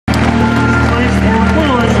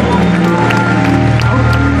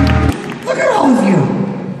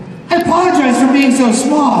so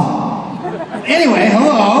small. Anyway,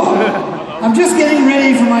 hello. I'm just getting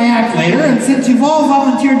ready for my act later, and since you've all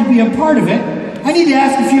volunteered to be a part of it, I need to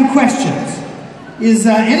ask a few questions. Is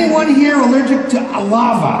anyone here allergic to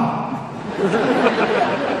lava?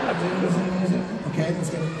 Okay, let's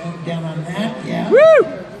get down on that, yeah. Woo!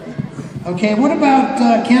 Okay, what about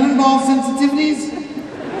cannonball sensitivities?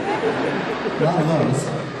 A lot of those.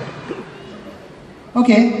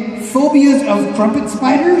 Okay, phobias of trumpet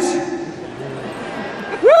spiders?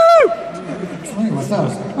 Woo! What's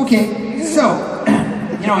those? Okay, so,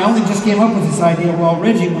 you know, I only just came up with this idea while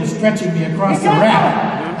Reggie was stretching me across the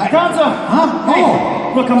rack. Gonzo! Huh? Hey,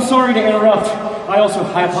 Oh! look, I'm sorry to interrupt. I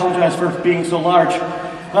apologize for being so large.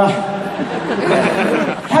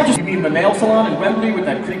 You mean the nail salon in Wembley with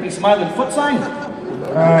that creepy smiling foot sign?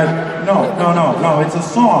 No, it's a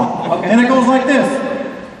song. Okay. And it goes like this.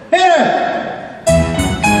 Hit it!